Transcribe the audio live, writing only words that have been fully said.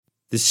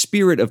The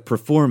spirit of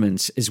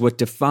performance is what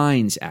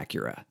defines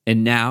Acura,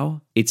 and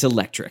now it's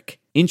electric.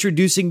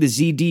 Introducing the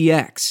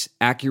ZDX,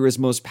 Acura's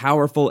most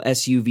powerful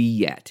SUV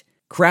yet.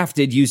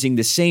 Crafted using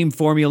the same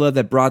formula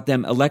that brought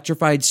them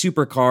electrified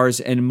supercars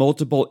and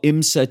multiple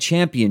IMSA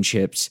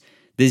championships,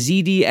 the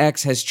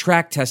ZDX has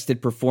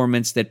track-tested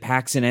performance that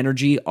packs an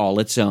energy all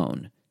its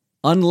own.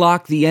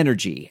 Unlock the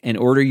energy and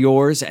order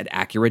yours at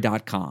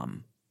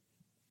Acura.com.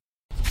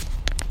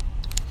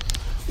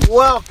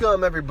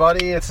 Welcome,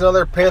 everybody. It's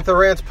another Panther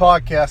Rants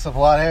podcast of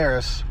Vlad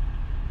Harris.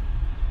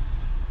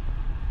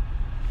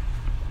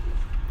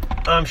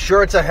 I'm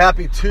sure it's a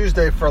happy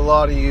Tuesday for a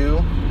lot of you.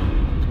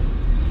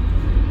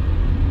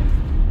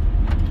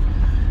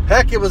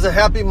 Heck, it was a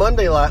happy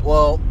Monday.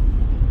 Well,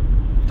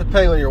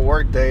 depending on your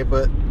work day,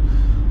 but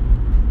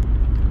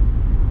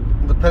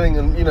depending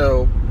on, you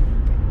know,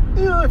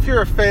 if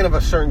you're a fan of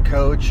a certain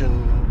coach,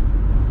 and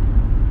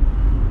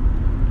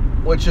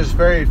which is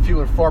very few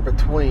and far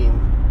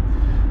between.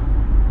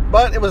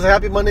 But it was a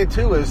happy Monday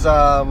too, as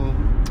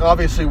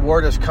obviously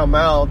word has come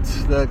out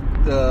that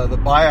the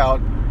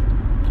buyout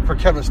for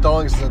Kevin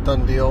Stallings is a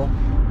done deal.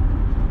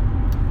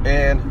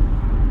 And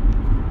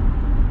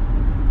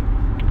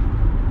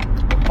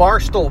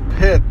Barstool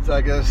Pitt,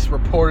 I guess,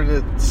 reported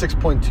it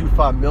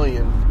 $6.25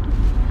 million.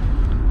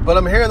 But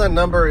I'm hearing that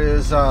number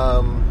is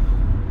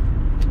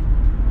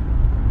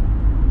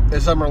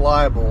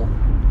unreliable.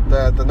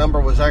 That the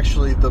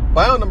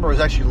buyout number was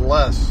actually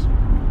less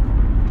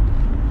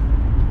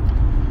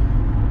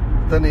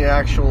than the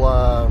actual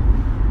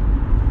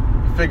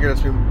figure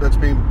that's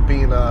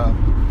being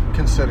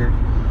considered.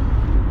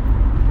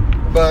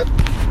 But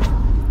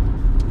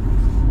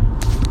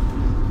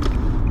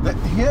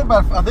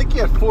I think he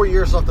had 4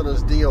 years left on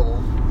his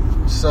deal,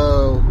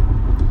 so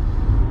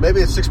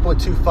maybe it's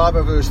 6.25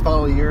 over his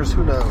final years.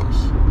 Who knows?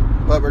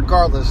 But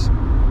regardless,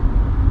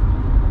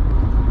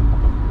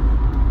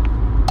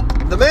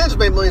 the man's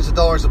made millions of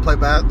dollars to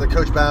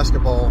coach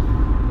basketball.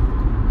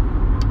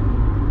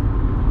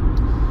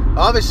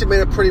 Obviously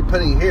made a pretty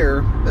penny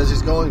here, as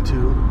he's going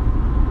to.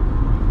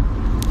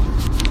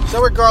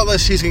 So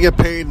regardless, he's going to get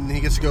paid, and he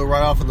gets to go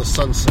right off in the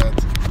sunset.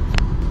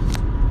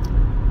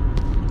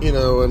 You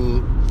know,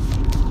 and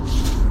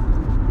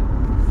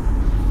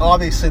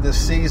obviously this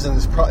season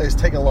is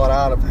taking a lot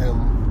out of him.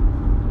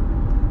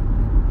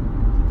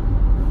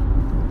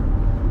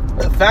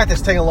 In fact,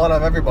 it's taking a lot out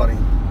of everybody.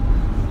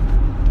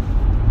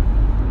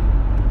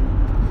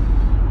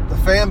 The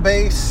fan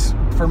base,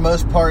 for the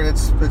most part,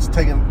 it's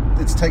taken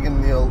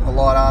a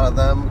lot out of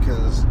them,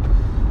 because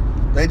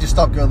they just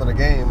stopped going to the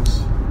games.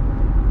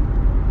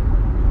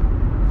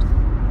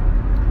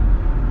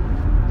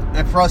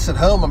 And for us at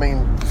home, I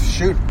mean,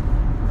 shoot,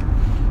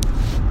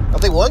 I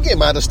think one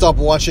game I had to stop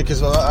watching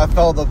because I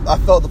felt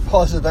the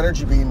positive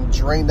energy being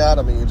drained out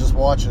of me just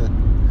watching it.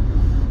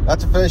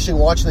 After finishing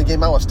watching the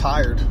game, I was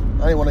tired.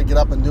 I didn't want to get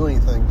up and do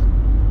anything.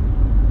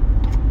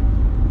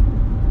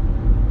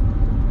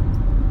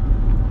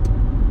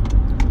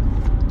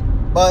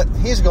 But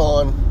he's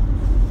gone.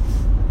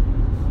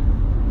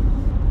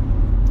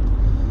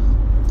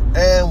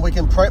 And we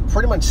can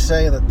pretty much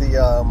say that the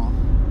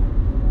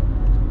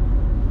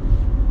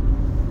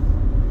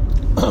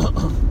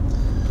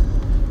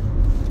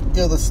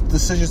the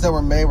decisions that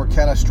were made were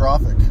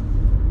catastrophic.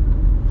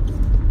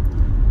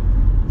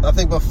 I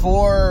think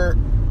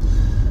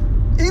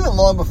even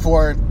long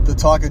before the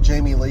talk of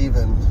Jamie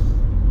leaving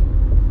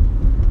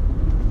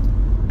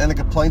and the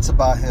complaints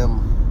about him,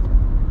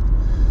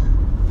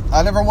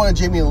 I never wanted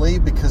Jamie to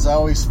leave because I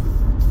always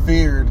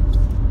feared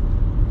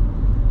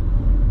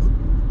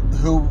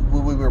who we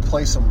would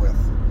replace him with.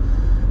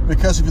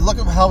 Because if you look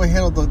at how we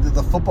handled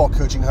the football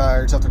coaching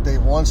hires after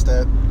Dave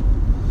Wanstead,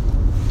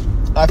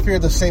 I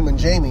feared the same in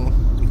Jamie.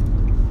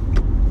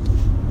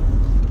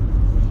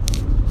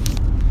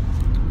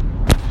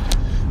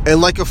 And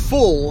like a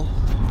fool,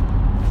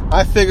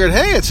 I figured,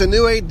 hey, it's a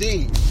new AD.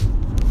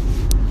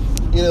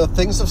 You know,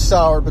 things have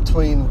soured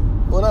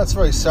between, well, not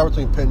really sour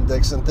between Pitt and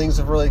Dixon. Things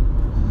have really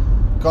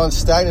gone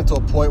stagnant to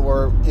a point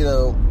where, you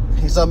know,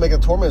 he's not making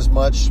a tournament as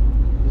much.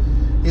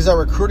 He's not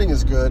recruiting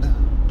as good.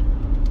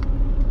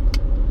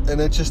 And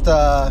it just, it's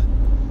a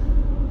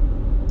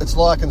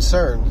lot of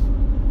concern.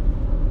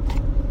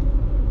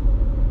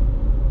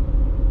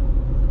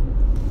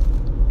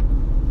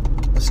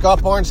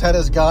 Scott Barnes had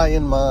his guy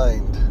in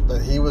mind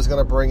that he was going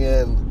to bring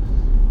in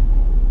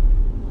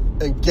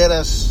and get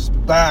us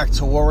back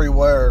to where we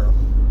were.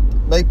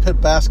 Make Pitt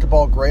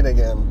basketball great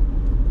again.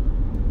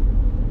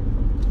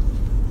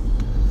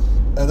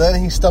 And then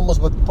he stumbles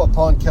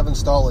upon Kevin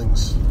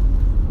Stallings.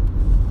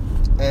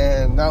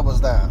 And that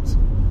was that.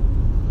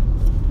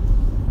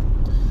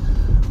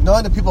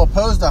 Knowing that people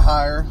opposed the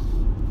hire,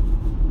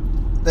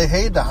 they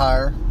hated the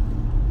hire.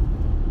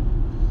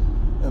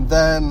 And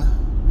then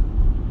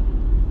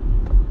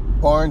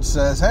Barnes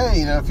says,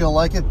 hey, you know, if you don't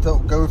like it,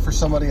 don't go for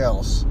somebody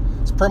else.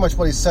 It's pretty much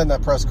what he said in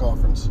that press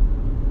conference.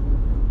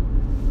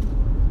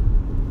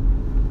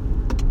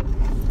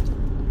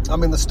 I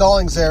mean, the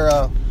Stallings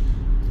era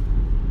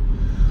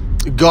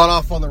got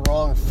off on the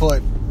wrong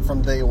foot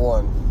from day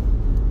one.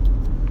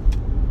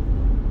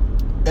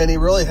 And he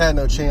really had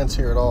no chance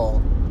here at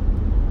all.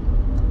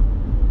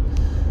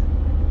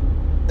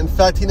 In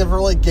fact, he never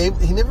really gave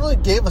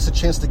us a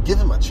chance to give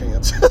him a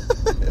chance,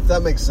 if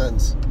that makes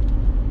sense.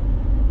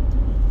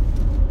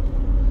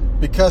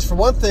 Because for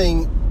one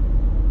thing,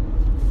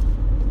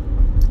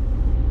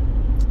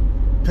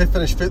 Pitt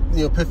finished fifth,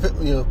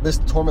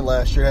 missed the tournament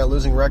last year, had a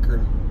losing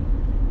record.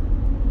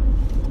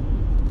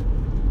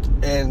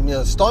 And,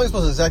 Stallings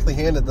wasn't exactly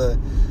handed the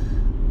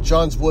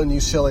Johns Wood and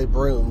UCLA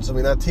brooms. I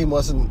mean, that team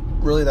wasn't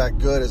really that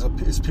good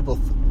as people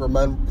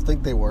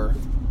think they were.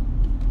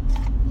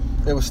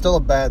 It was still a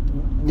bad,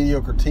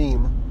 mediocre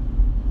team.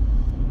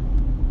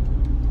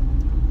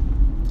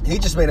 He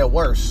just made it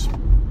worse.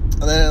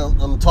 And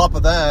then on top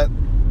of that,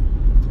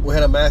 we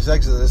had a mass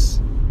exodus.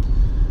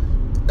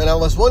 And I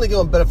was willing to give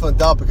him benefit of the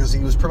doubt because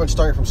he was pretty much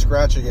starting from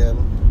scratch again.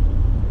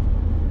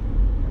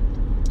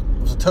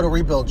 It was a total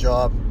rebuild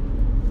job.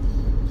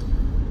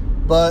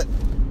 But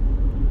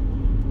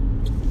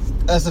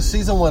as the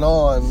season went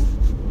on,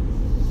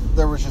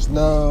 there was just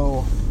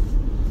no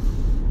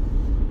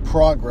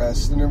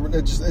progress, and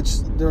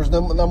there was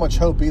not much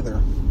hope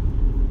either.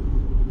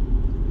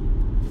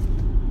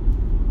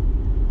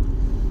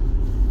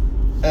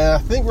 And I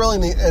think really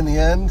in the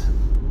end,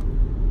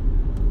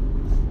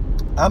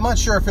 I'm not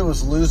sure if it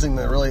was losing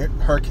that really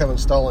hurt Kevin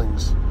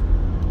Stallings.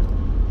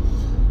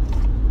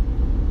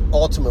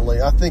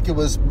 Ultimately, I think it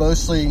was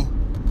mostly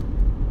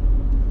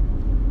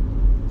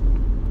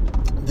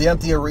the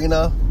empty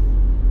arena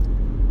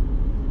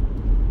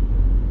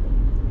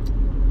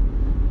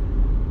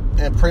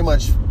and pretty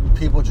much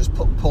people just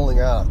pulling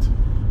out.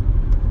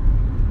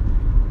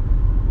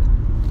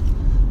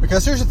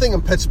 Because here's the thing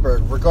in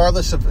Pittsburgh,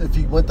 regardless of if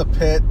you went to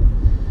Pitt,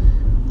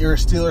 you're a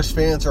Steelers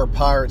fan or a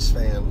Pirates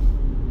fan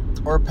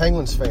or a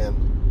Penguins fan.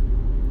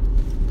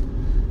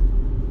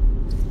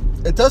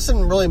 It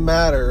doesn't really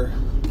matter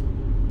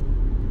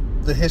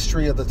the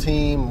history of the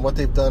team, what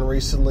they've done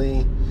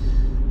recently.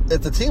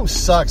 If the team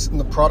sucks and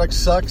the product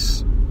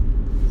sucks,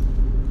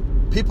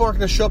 people aren't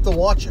going to show up to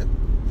watch it.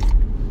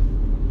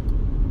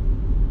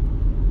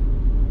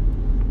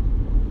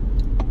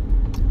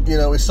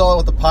 We saw it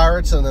with the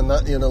Pirates in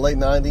the late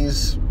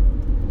 90s.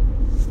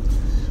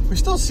 We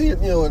still see it,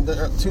 in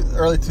the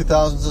early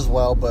 2000s as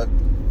well, but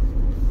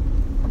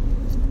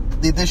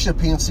the addition of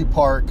PNC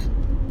Park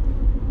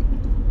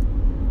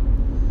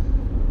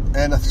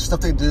and the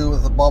stuff they do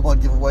with the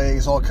bobblehead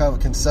giveaways, all kind of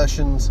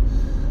concessions,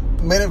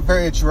 made it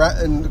very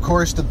attractive. And of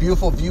course, the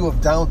beautiful view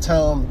of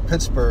downtown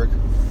Pittsburgh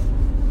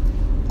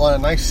on a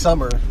nice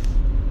summer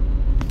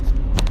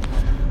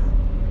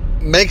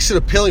makes it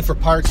appealing for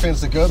Pirates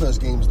fans to go to those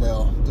games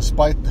now,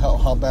 despite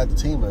how bad the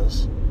team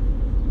is.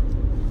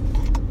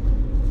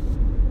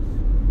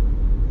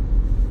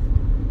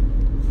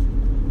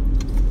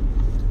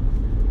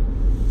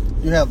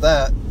 You have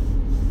that,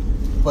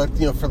 but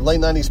for the late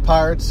 90s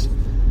Pirates,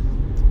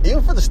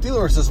 even for the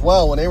Steelers as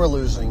well, when they were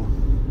losing,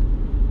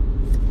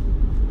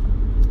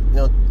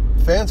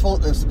 fans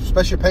won't,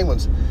 especially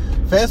Penguins,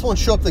 fans won't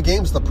show up to the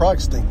games. The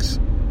product stinks.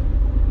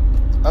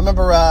 I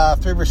remember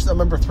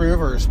Three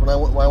Rivers when I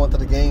went to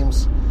the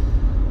games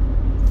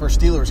for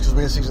Steelers because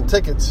we had season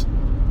tickets,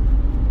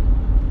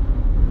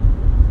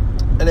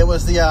 and it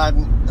was I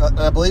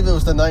believe it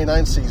was the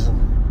 '99 season,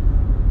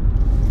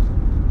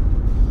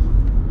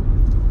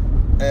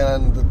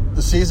 and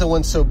the season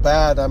went so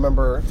bad. I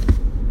remember,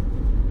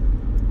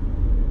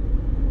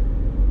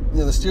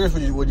 the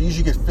Steelers would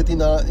usually get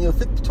 59,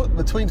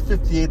 between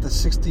 58 to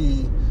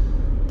 60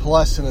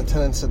 plus in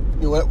attendance at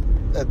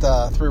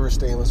Three River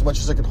Stadium, as much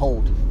as it could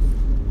hold.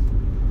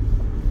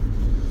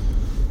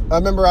 I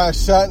remember I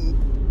sat and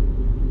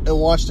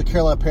watched the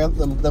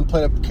them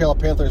play the Carolina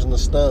Panthers in the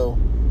snow,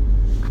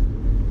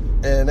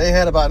 and they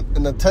had about,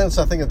 in attendance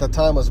I think at the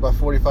time was about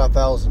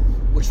 45,000,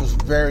 which was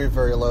very,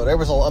 very low. I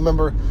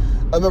remember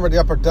the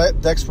upper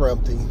decks were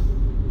empty.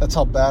 That's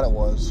how bad it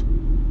was.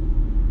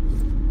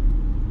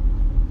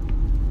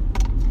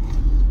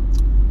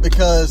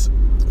 Because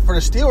for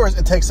the Steelers,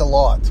 it takes a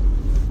lot.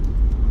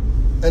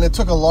 And it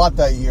took a lot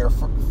that year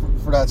for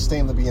that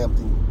stadium to be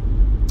empty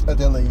at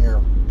the end of the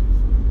year.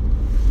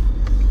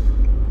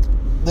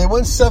 They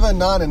went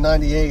 7-9 in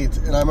 98,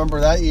 and I remember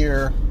that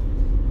year,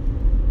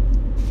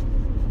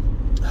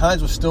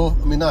 Hines was still,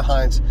 not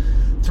Hines,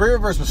 Three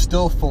Rivers was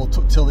still full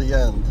till the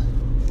end.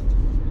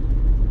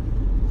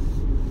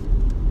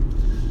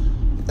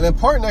 And in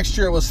part next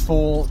year it was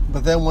full,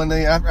 but then when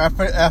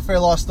after they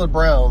lost to the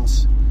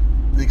Browns,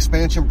 the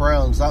expansion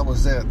Browns, that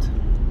was it.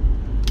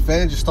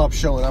 Fans just stopped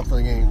showing up for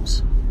the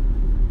games.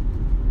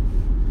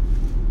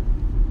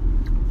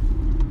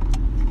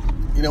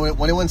 When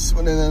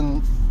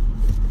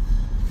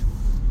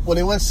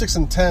he went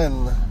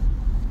 6-10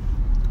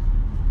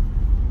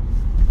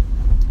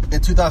 in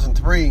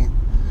 2003,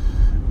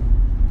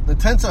 the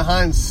attendance at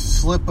Hines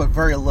slipped, but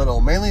very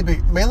little. Mainly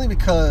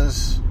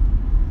because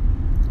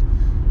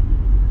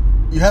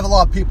you have a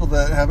lot of people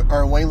that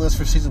are on waiting lists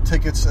for season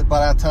tickets by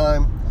that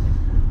time.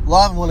 A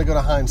lot of them want to go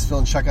to Heinz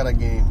Field and check out a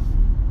game.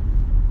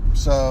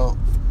 So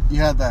you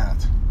had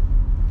that.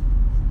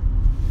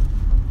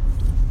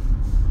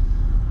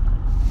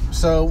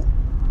 So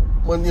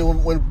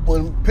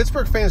when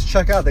Pittsburgh fans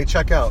check out, they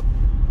check out.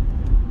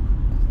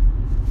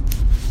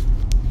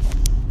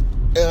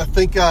 And I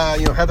think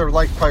Heather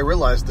Lyke probably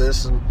realized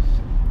this, and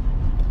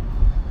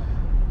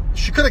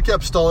she could have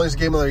kept Stallings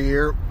game another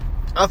year.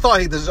 I thought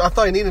he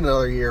needed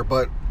another year,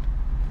 but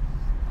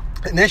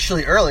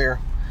initially earlier.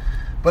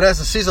 But as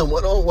the season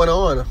went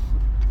on,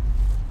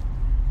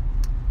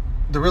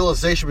 the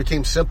realization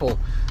became simple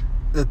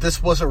that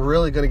this wasn't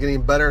really going to get any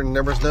better, and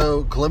there was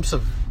no glimpse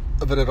of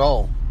it at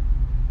all.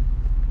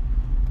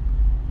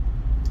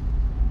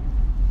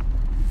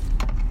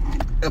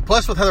 And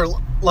plus, with Heather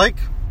Lyke,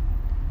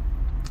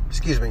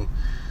 she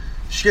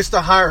gets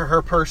to hire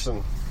her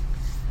person.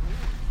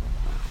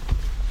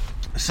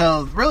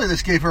 So, really,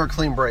 this gave her a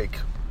clean break.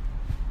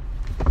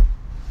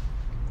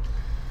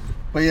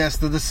 But yes,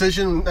 the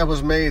decision that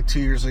was made 2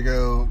 years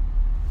ago,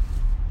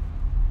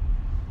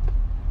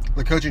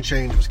 the coaching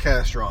change was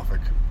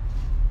catastrophic.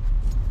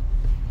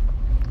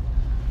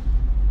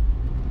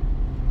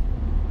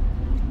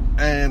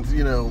 And,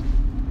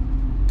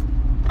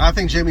 I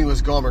think Jamie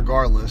was gone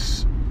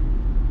regardless.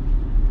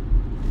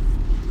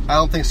 I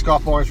don't think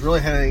Scott Barnes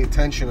really had any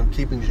intention of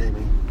keeping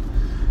Jamie,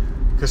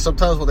 because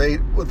sometimes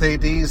with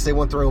ADs they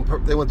want their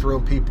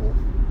own people.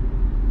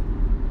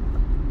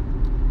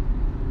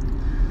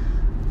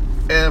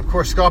 And of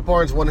course, Scott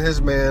Barnes wanted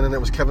his man, and it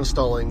was Kevin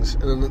Stallings.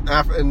 And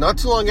not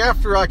too long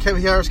after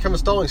he hires Kevin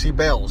Stallings, he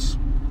bails.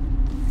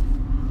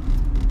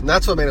 And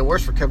that's what made it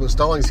worse for Kevin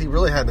Stallings. He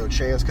really had no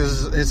chance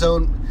because his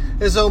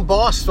own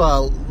boss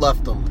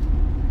left him.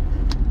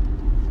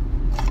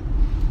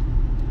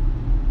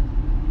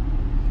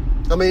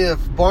 I mean,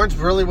 if Barnes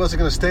really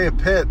wasn't going to stay at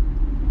Pitt,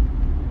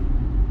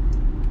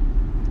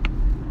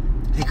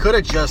 he could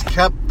have just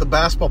kept the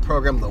basketball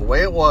program the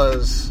way it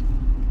was.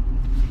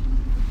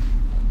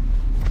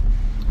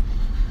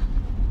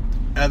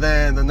 And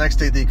then the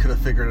next AD could have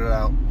figured it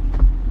out.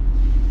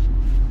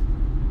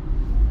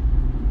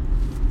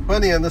 But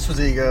in the end, this was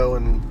ego,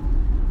 and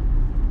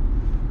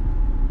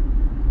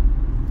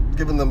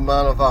given the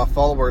amount of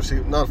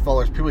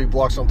people he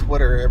blocks on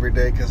Twitter every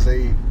day because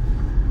they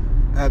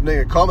have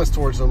negative comments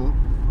towards him,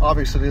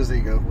 obviously it is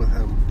ego with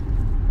him.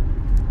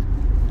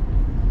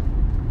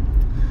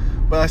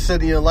 But I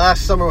said,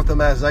 last summer with the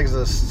Mavs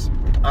Exodus,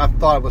 I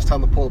thought it was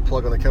time to pull the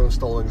plug on the Kevin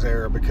Stallings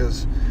era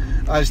because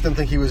I just didn't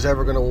think he was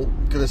ever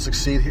going to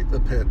succeed at the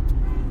Pitt.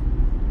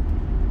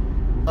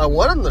 I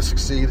wanted him to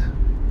succeed.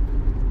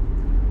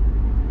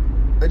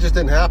 It just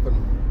didn't happen.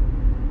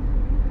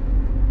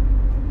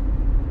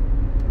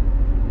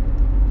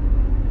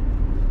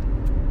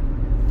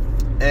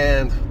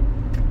 And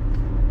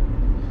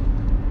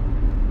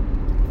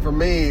for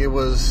me, it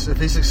was, if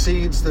he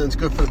succeeds, then it's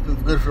good for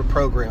the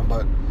program.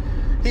 But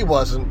he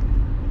wasn't.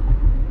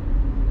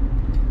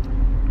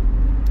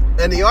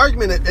 And the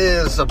argument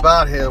is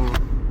about him,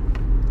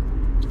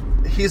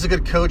 he's a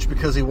good coach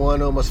because he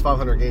won almost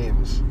 500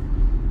 games.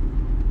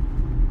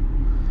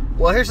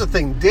 Well, here's the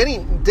thing.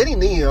 Danny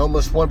Nee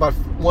almost won by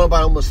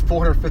almost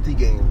 450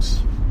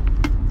 games,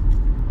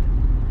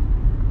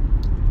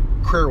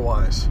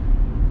 career-wise.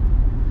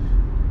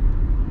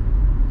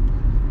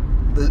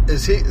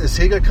 Is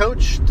he a good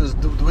coach? Does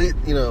it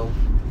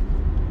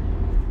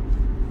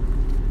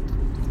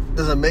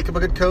make him a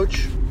good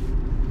coach?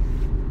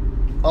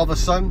 All of a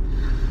sudden,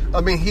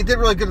 I mean, he did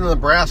really good in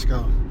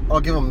Nebraska.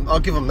 I'll give him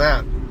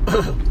that.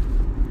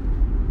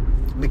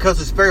 Because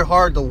it's very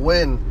hard to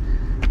win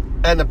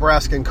at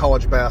Nebraska in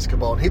college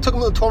basketball. And he took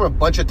him to the tournament a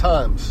bunch of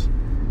times.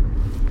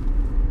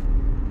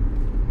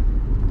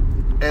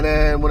 And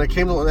then when it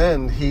came to an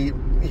end, he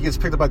gets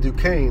picked up by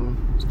Duquesne.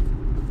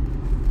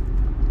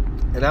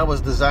 And that was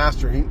a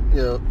disaster.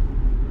 It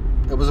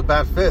was a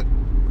bad fit.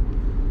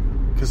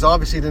 Because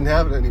obviously he didn't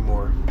have it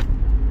anymore.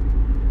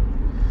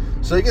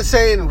 So you can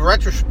say in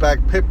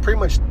retrospect, Pitt pretty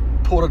much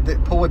pulled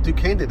what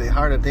Duquesne did. They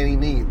hired a Danny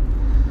Nee,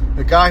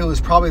 a guy who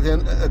was probably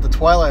then at the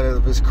twilight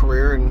of his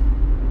career, and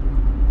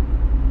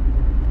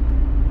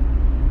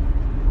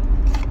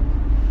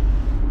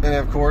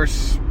of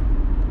course,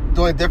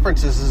 the only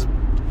difference is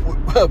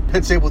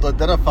Pitt's able to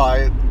identify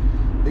it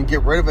and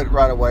get rid of it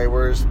right away,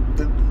 whereas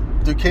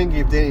Duquesne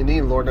gave Danny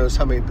Nee, Lord knows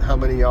how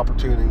many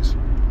opportunities,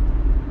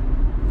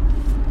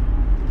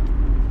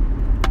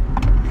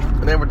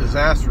 and they were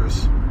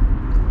disastrous.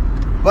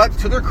 But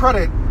to their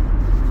credit,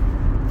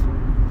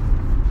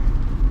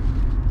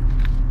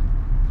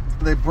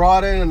 they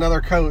brought in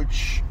another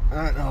coach.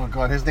 Oh,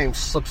 God, his name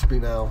slips me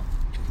now.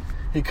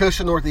 He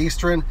coached at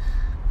Northeastern,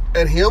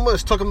 and he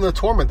almost took them to the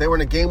tournament. They were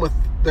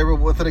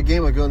within a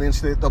game of going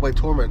to the NCAA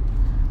tournament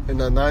in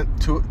the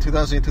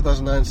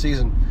 2008-2009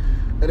 season.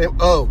 And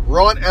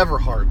Ron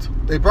Everhart.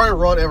 They brought in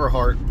Ron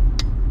Everhart.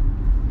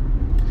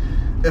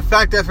 In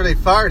fact, after they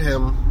fired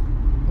him,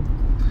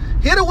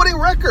 he had a winning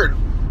record.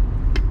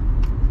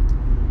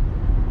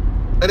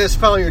 And his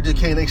final year at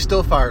Duquesne, they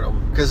still fired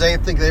him because they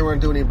didn't think they were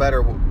going to do any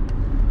better.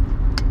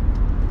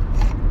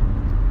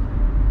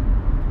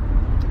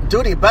 Do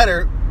any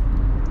better?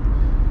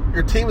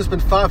 Your team has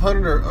been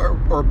 500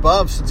 or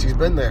above since he's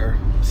been there,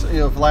 for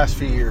the last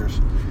few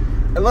years.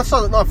 And let's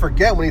not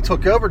forget, when he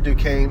took over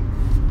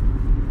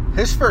Duquesne,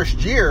 his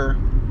first year,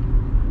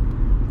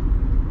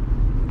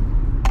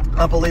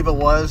 I believe it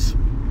was,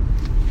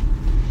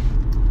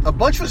 a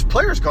bunch of his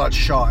players got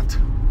shot.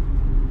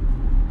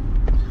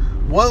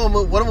 One of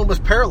them was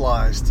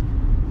paralyzed.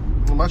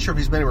 I'm not sure if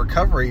he's made a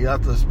recovery. I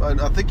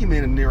think he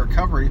made a near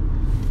recovery.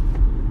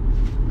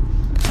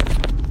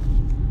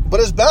 But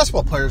his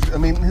basketball players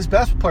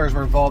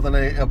were involved in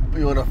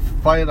a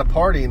fight at a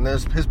party, and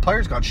his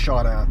players got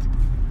shot at.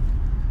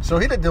 So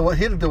he had to deal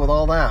with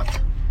all that.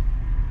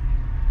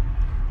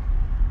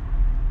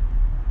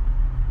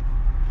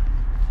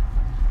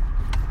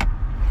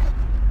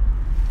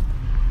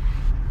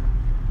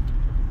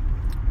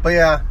 But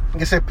yeah, I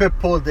guess they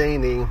pulled a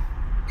Danny.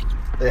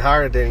 They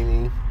hired a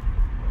Danny.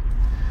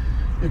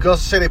 You could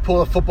also say they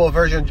pulled a football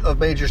version of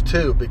Majors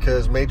 2,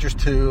 because Majors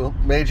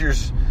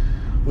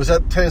was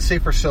at Tennessee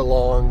for so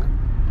long.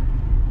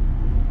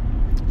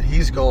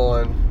 He's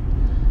gone.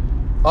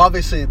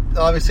 Obviously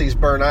he's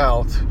burnt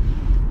out.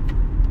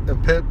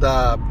 And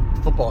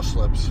football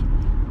slips.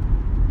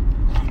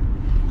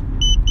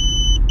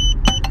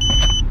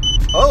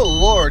 Oh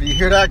Lord, you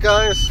hear that,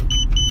 guys?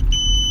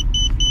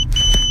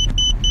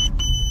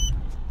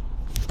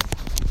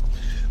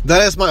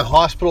 That is my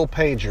hospital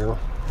pager.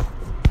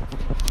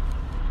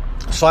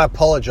 So I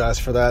apologize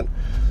for that.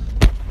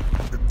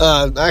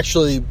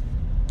 Actually,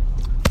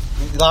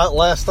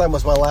 last time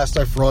was my last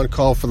night for on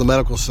call for the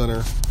medical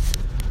center.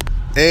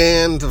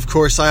 And, of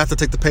course, I have to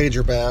take the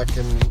pager back.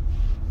 And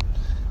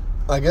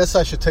I guess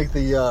I should take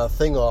the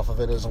thing off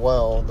of it as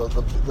well,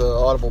 the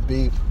audible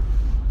beep.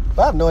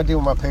 But I have no idea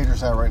where my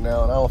pager's at right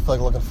now, and I don't feel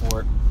like looking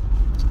for it.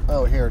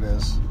 Oh, here it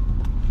is.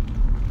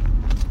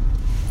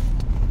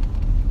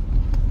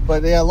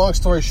 But yeah, long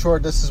story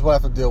short, this is what I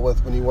have to deal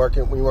with when you work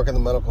in the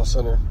medical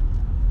center.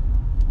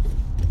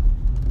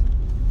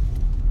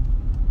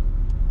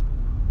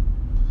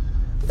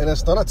 And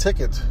it's not a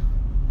ticket.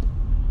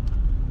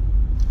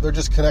 They're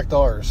just connect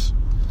ours.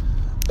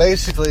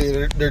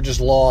 Basically, they're just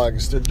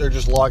logs. They're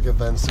just log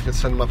events that could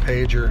send my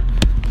pager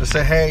to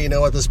say, hey, you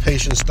know what, this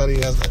patient study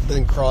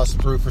didn't cross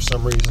through for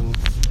some reason.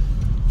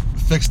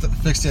 Fix the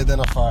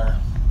identifier.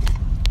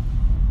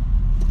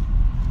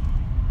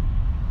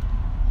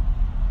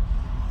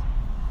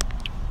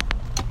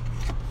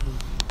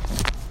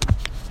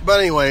 But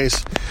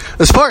anyways,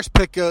 as far as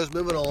pick goes,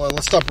 moving on,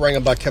 let's stop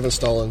ranting about Kevin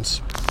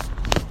Stallings.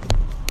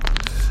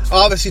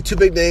 Obviously, two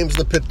big names in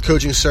the Pitt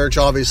coaching search,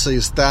 obviously,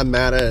 is Thad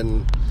Matta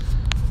and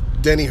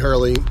Danny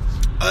Hurley.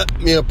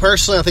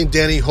 Personally, I think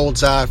Danny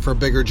holds out for a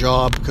bigger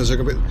job because they're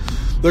going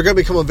to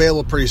become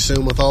available pretty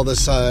soon with all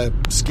this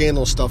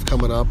scandal stuff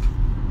coming up.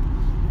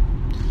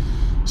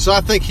 So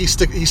I think he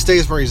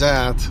stays where he's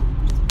at.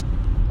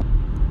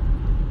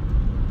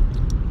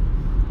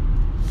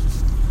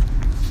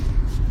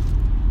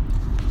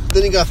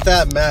 Then you got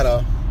Thad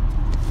Matta.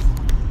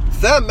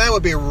 Thad Matta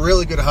would be a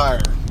really good hire.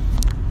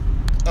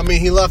 I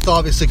mean, he left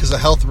obviously because of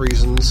health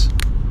reasons.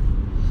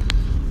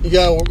 You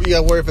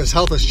gotta worry if his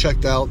health is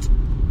checked out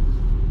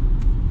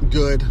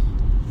good.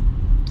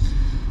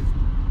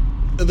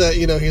 That,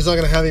 he's not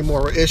going to have any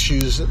more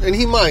issues. And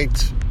he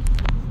might.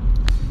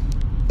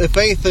 If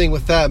anything,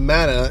 with Thad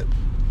Matta,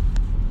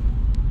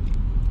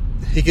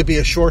 he could be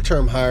a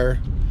short-term hire.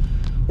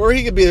 Or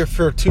he could be there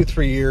for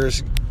 2-3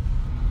 years,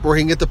 where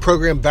he can get the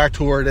program back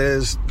to where it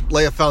is,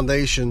 lay a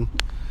foundation,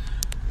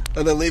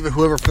 and then leave it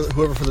whoever for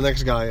the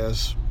next guy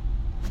is.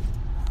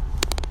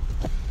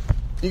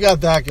 You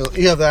got that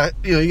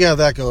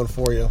going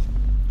for you.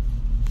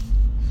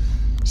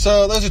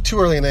 So those are two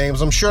early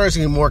names. I'm sure there's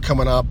going to be more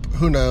coming up.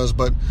 Who knows?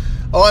 But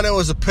all I know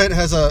is the Pitt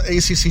has a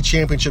ACC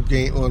championship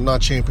game. Well,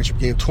 not championship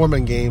game,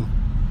 tournament game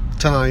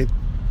tonight.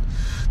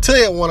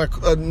 Today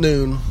at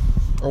noon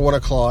or 1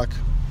 o'clock.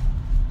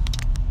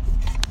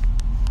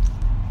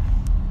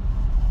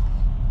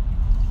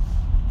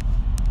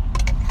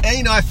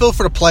 And I feel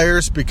for the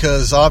players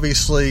because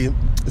obviously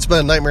it's been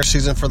a nightmare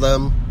season for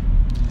them.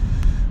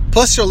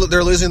 Plus, they're going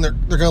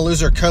to lose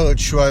their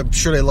coach, who I'm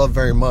sure they love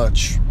very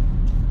much.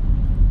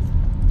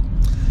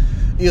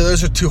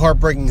 Those are two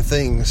heartbreaking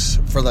things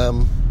for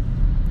them.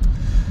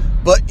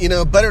 But,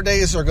 better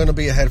days are going to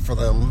be ahead for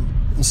them.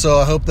 And so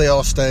I hope they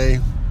all stay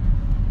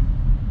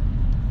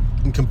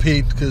and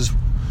compete because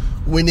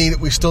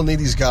we still need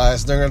these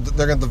guys. They're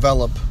going to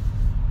develop.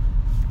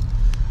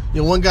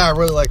 One guy I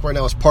really like right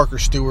now is Parker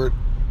Stewart.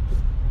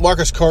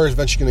 Marcus Carr is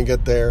eventually going to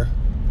get there.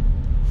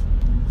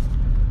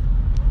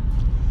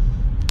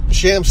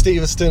 Sham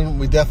Stevenson,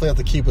 we definitely have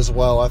to keep as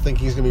well. I think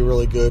he's going to be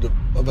really good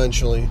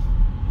eventually.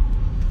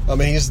 I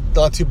mean, he's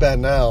not too bad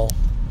now.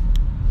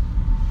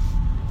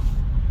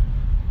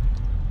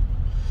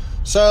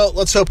 So,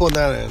 let's hope on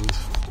that end.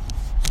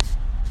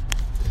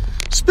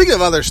 Speaking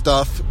of other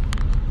stuff,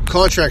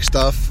 contract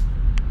stuff,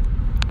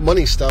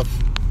 money stuff,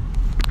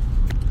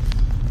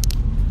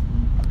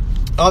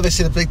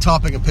 obviously the big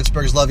topic in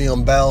Pittsburgh is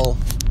Le'Veon Bell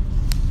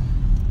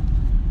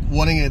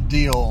wanting a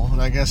deal,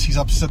 and I guess he's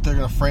upset they're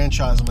going to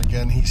franchise him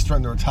again. He's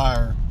threatened to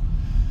retire.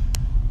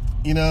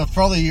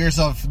 For all the years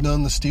I've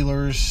known the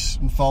Steelers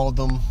and followed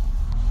them,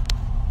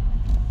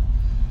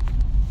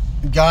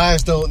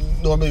 guys don't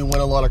normally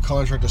win a lot of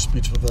contract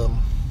disputes with them.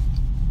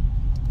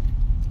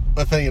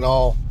 If any at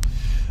all.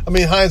 I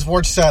mean, Heinz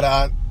Ward sat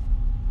out,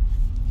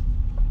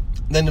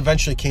 then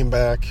eventually came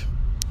back.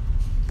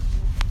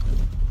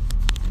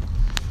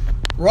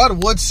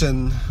 Rod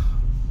Woodson,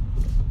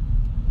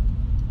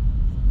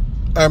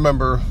 I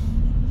remember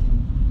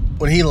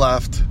when he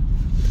left,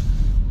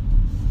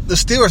 the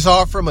Steelers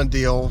offered him a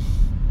deal.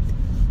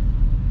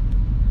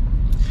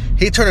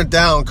 He turned it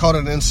down, called it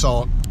an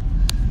insult.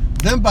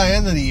 Then by the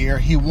end of the year,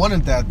 he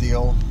wanted that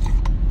deal,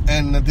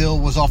 and the deal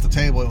was off the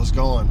table. It was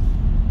gone.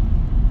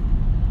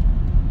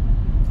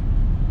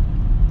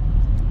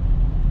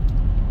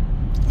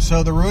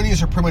 So the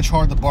Roonies are pretty much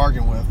hard to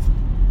bargain with.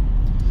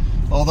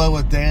 Although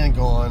with Dan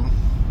gone,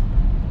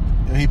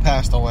 he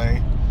passed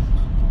away.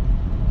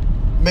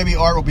 Maybe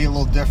Art will be a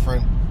little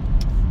different,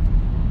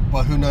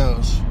 but who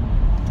knows?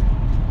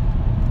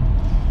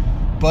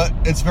 But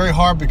it's very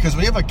hard because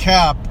when you have a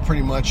cap,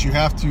 pretty much you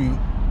have to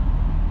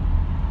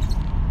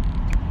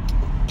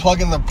plug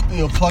them in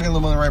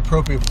the right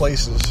appropriate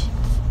places.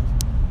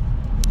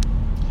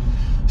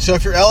 So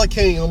if you're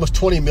allocating almost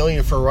 $20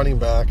 million for a running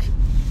back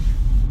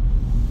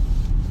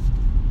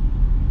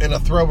in a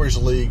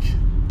throwers league,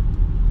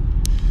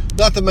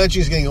 not to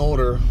mention he's getting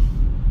older,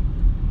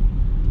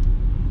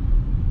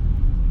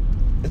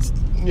 it's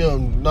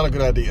not a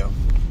good idea.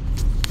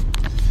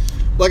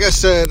 Like I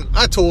said,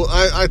 I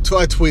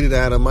tweeted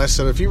at him. I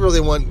said, if you really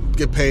want to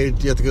get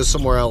paid, you have to go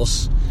somewhere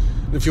else.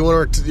 And if you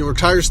want to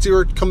retire your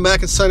Steeler, come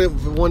back and sign a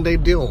one-day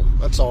deal.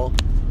 That's all.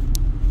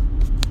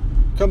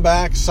 Come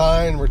back,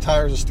 sign,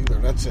 retire as a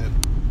Steeler. That's it.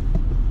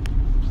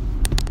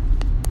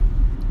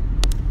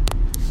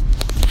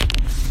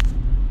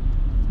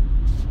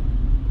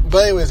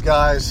 But anyways,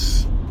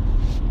 guys,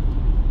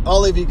 I'll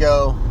leave you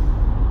go.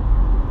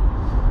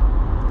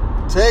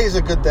 Today's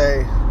a good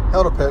day.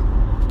 Hell to Pitt.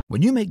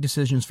 When you make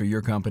decisions for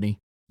your company,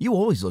 you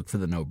always look for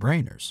the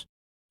no-brainers.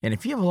 And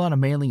if you have a lot of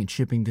mailing and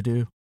shipping to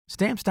do,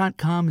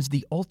 Stamps.com is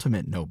the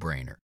ultimate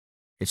no-brainer.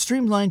 It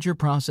streamlines your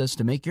process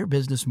to make your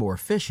business more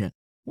efficient,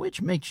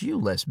 which makes you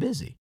less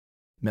busy.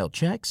 Mail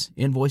checks,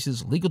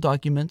 invoices, legal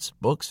documents,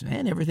 books,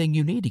 and everything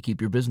you need to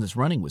keep your business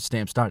running with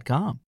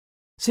Stamps.com.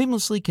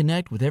 Seamlessly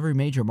connect with every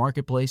major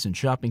marketplace and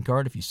shopping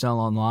cart if you sell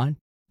online.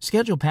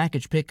 Schedule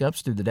package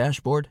pickups through the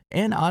dashboard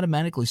and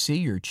automatically see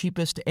your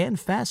cheapest and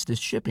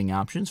fastest shipping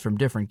options from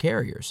different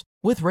carriers,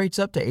 with rates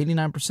up to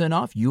 89%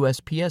 off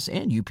USPS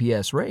and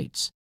UPS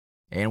rates.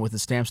 And with the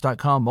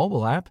Stamps.com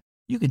mobile app,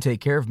 you can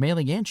take care of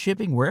mailing and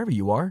shipping wherever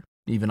you are,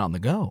 even on the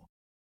go.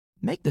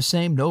 Make the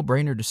same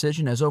no-brainer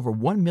decision as over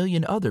 1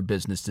 million other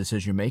business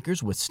decision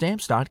makers with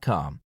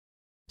Stamps.com.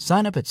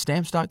 Sign up at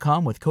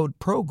Stamps.com with code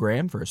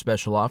PROGRAM for a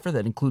special offer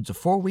that includes a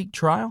 4-week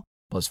trial,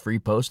 plus free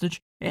postage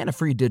and a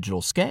free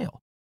digital scale.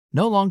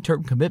 No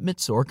long-term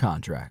commitments or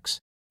contracts.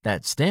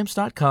 That's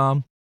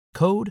Stamps.com,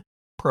 code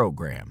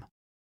PROGRAM.